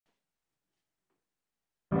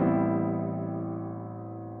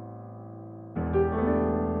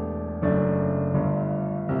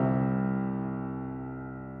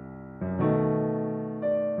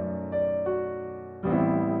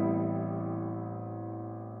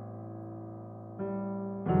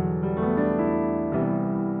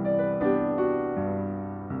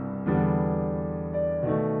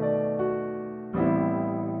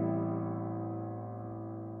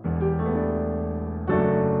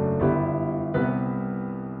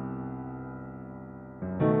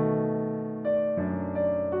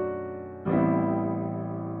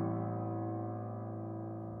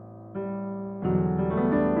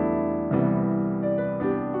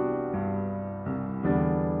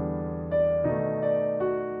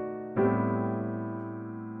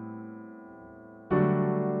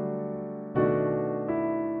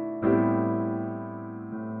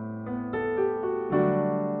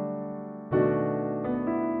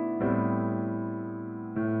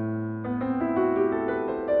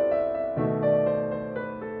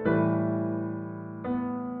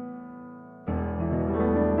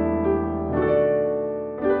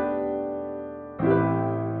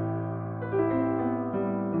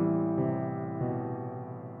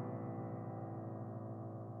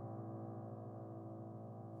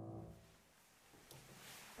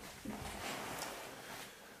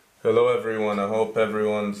Hello everyone, I hope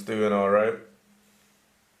everyone's doing alright.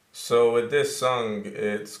 So with this song,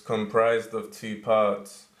 it's comprised of two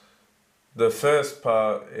parts. The first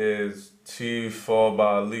part is two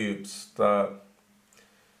 4-bar loops that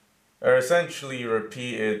are essentially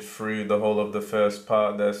repeated through the whole of the first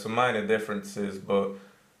part. There's some minor differences, but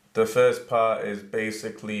the first part is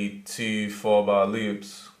basically two 4-bar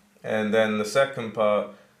loops. And then the second part,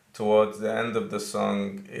 towards the end of the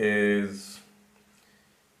song, is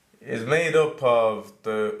made up of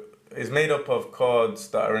chords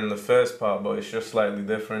that are in the first part, but it's just slightly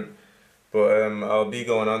different. But I'll be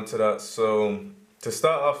going on to that. So to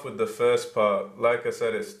start off with the first part, like I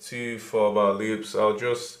said, it's two 4-bar loops. I'll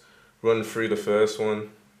just run through the first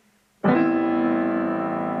one.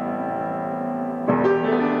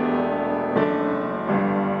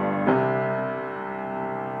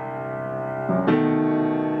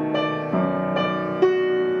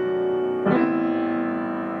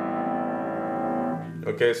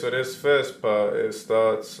 Okay, so this first part, it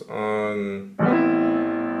starts on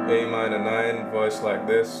A minor 9, voice like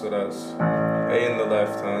this, so that's A in the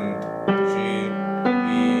left hand, G, B,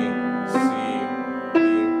 C, E.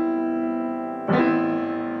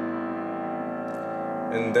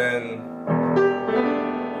 And then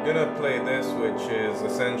you're gonna play this, which is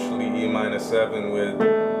essentially E minor 7 with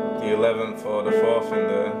the 11th or the 4th in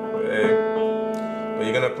the A. But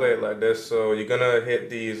you're gonna play it like this, so you're gonna hit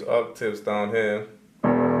these octaves down here.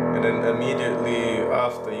 And then immediately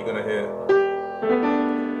after you're gonna hit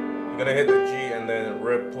the G and then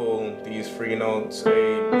ripple these three notes A,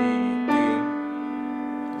 B, D.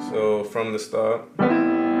 So from the start.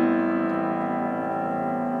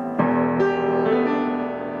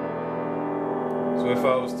 So if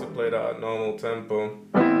I was to play that at normal tempo,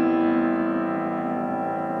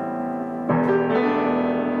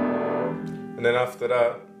 and then after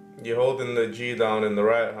that you're holding the G down in the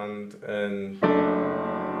right hand and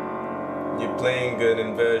you're playing an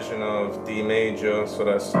inversion of D major, so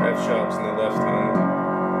that's F sharps in the left hand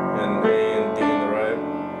and A and D in the right,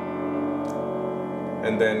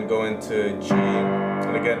 and then going to G,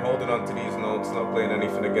 and again holding on to these notes, not playing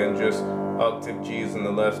anything again, just octave G's in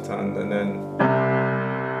the left hand and then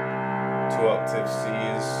 2 octave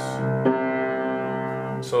C's.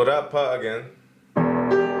 So that part again.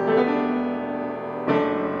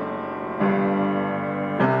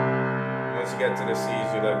 Once you get to the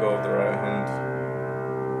C's, you let go of the right hand.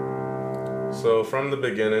 So from the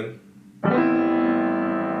beginning.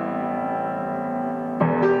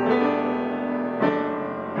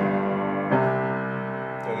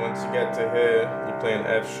 Then once you get to here, you're playing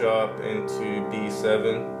F sharp into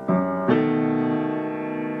B7.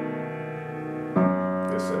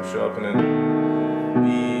 This F sharp and then B,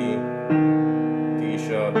 D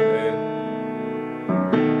sharp, A.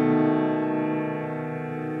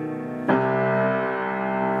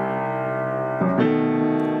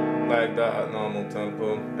 Like that at normal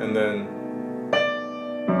tempo, and then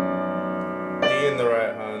D in the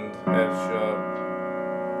right hand, F sharp,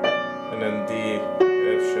 and then D,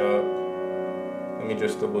 F sharp. Let me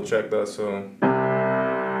just double check that. So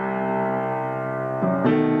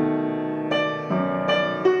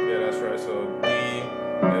yeah, that's right. So D,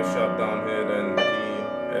 F sharp down here, then D,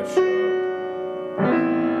 F sharp.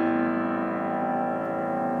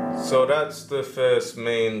 So that's the first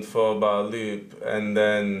main 4-bar loop, and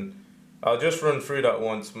then I'll just run through that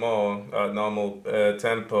once more at normal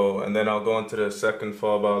tempo, and then I'll go on to the second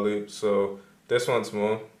 4-bar loop. So this once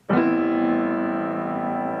more.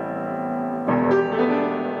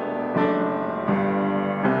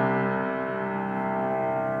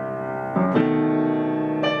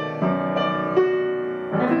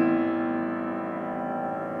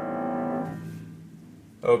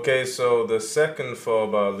 Okay, so the second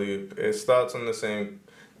 4-bar loop, it starts on the same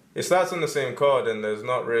chord, and there's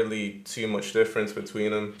not really too much difference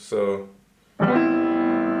between them. So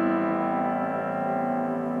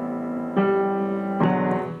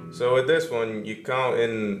with this one, you're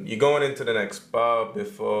going into the next bar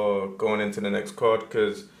before going into the next chord,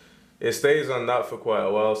 because it stays on that for quite a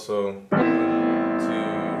while. So 1, 2,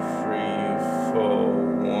 3, 4,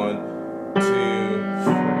 1, 2,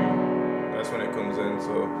 3. That's when it comes in.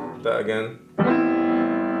 So that again.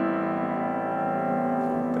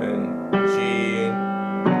 Then G,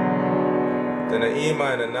 then an E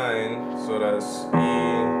minor 9, so that's E,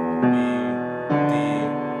 B, D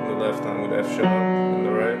in the left hand with F sharp in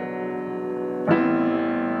the right.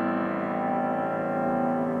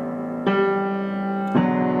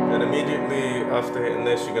 Then immediately after hitting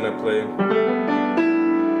this, you're gonna play.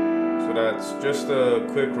 So that's just a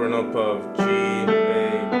quick run up of G, A,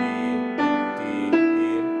 B, D,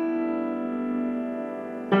 E.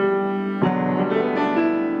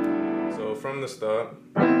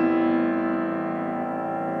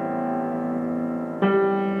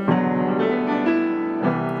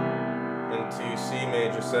 into C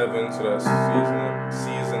major 7, so that's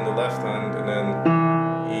C's in the left hand, and then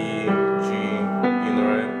E, G, E in the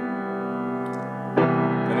right.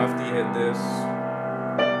 Then after you hit this,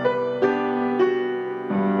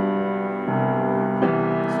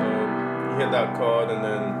 so you hit that chord and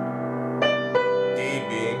then D,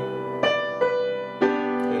 B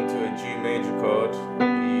into a G major chord,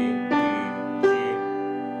 E, D, G,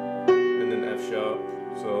 and then F sharp.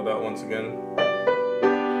 So that once again.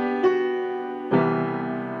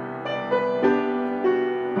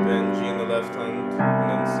 Then G in the left hand, and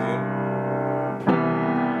then C.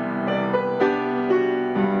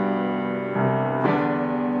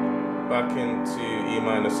 Back into E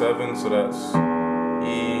minor 7, so that's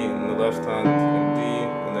E in the left hand and D,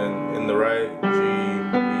 and then in the right, G,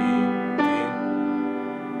 E, D.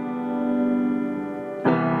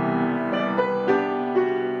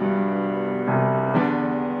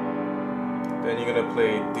 Then you're gonna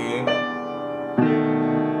play D,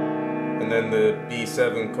 and then the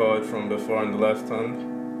B7 chord from before on the left hand.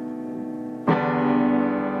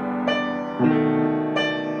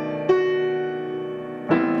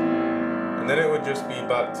 And then it would just be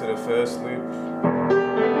back to the first loop.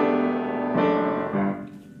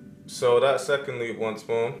 So that second loop once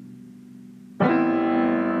more.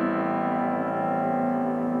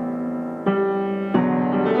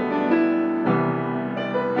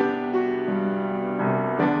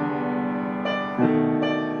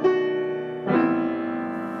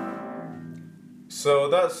 So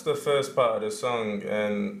that's the first part of the song,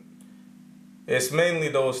 and it's mainly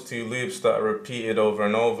those two loops that are repeated over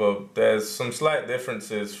and over. There's some slight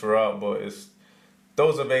differences throughout, but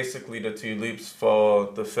those are basically the two loops for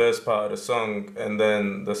the first part of the song. And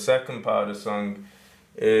then the second part of the song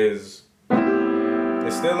is,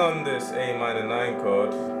 it's still on this A minor 9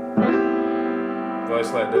 chord,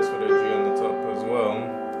 voice like this with a G on the top as well,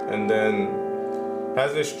 and then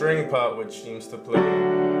has a string part which seems to play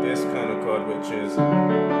this kind of chord, which is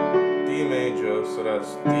D major, so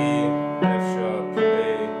that's D, F sharp, A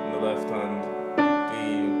in the left hand,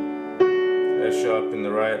 D, F sharp in the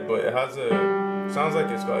right, but it has sounds like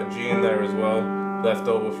it's got a G in there as well, left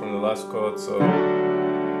over from the last chord. So,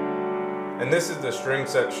 and this is the string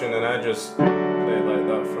section, and I just play it like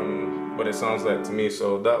that from what it sounds like to me.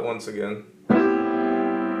 So that once again,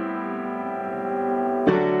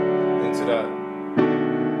 into that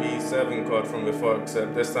B7 chord from before,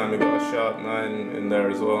 except this time we got a sharp 9 in there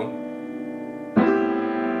as well.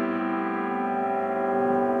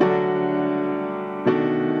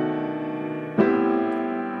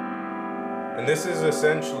 And this is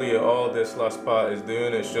essentially all this last part is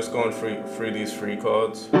doing. It's just going through these three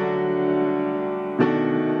chords.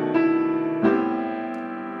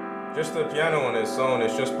 Just the piano on its own,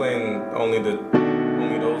 it's just playing only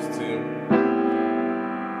those two.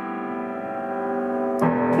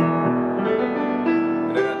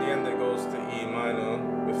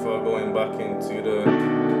 Going back into the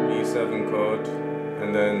E7 chord,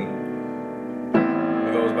 and then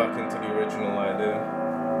it goes back into the original idea.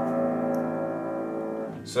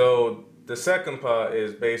 So the second part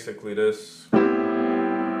is basically this.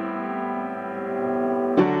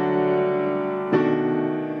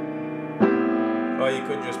 Or you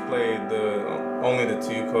could just play only the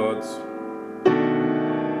two chords.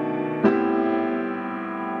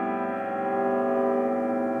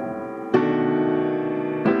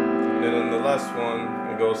 Last one,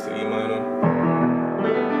 it goes to E minor,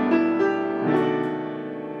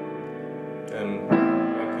 and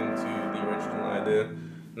back into the original idea.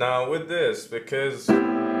 Now with this, because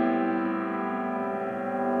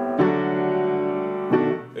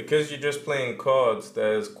you're just playing chords,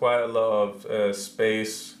 there's quite a lot of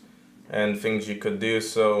space and things you could do.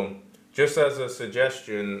 So just as a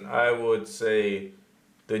suggestion, I would say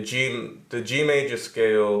the G major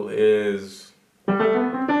scale is,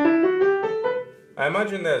 I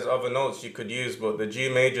imagine there's other notes you could use, but the G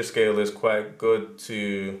major scale is quite good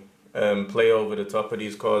to play over the top of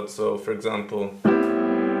these chords. So for example,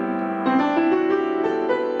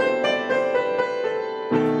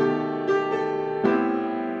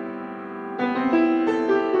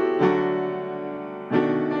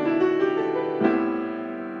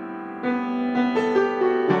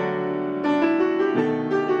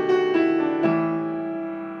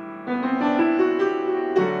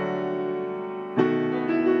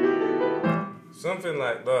 something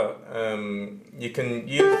like that. You can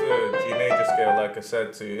use the G major scale, like I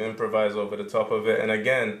said, to improvise over the top of it. And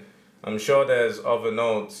again, I'm sure there's other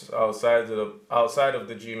notes outside of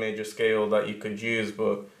the G major scale that you could use,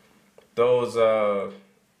 but those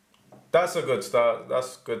that's a good start.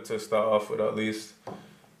 That's good to start off with at least.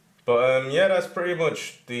 But yeah, that's pretty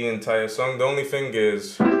much the entire song. The only thing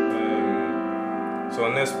is, so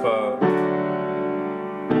on this part,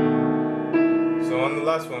 so on the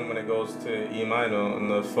last one when it goes to E minor on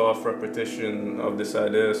the fourth repetition of this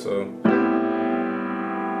idea, so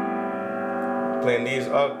playing these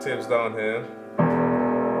octaves down here,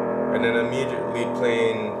 and then immediately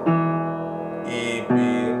playing E, B,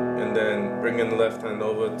 and then bringing the left hand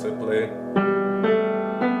over to play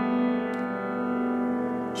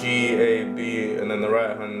G, A, B, and then the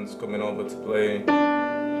right hand's coming over to play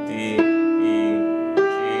D, E, G.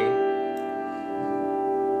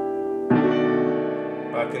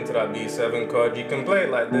 Back into that B7 chord. You can play it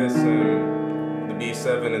like this, the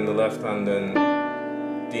B7 in the left hand and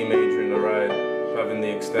D major in the right, having the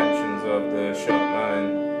extensions of the sharp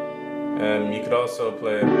 9. You could also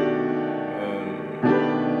play it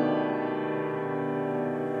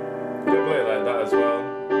like that as well,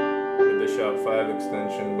 with the sharp 5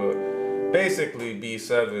 extension, but basically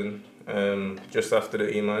B7 just after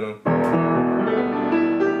the E minor.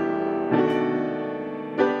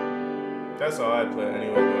 That's how I play it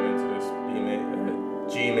anyway, going into this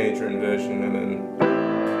G major inversion and then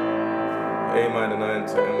A minor 9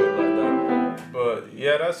 to end with like that. But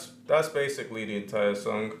yeah, that's basically the entire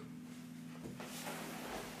song.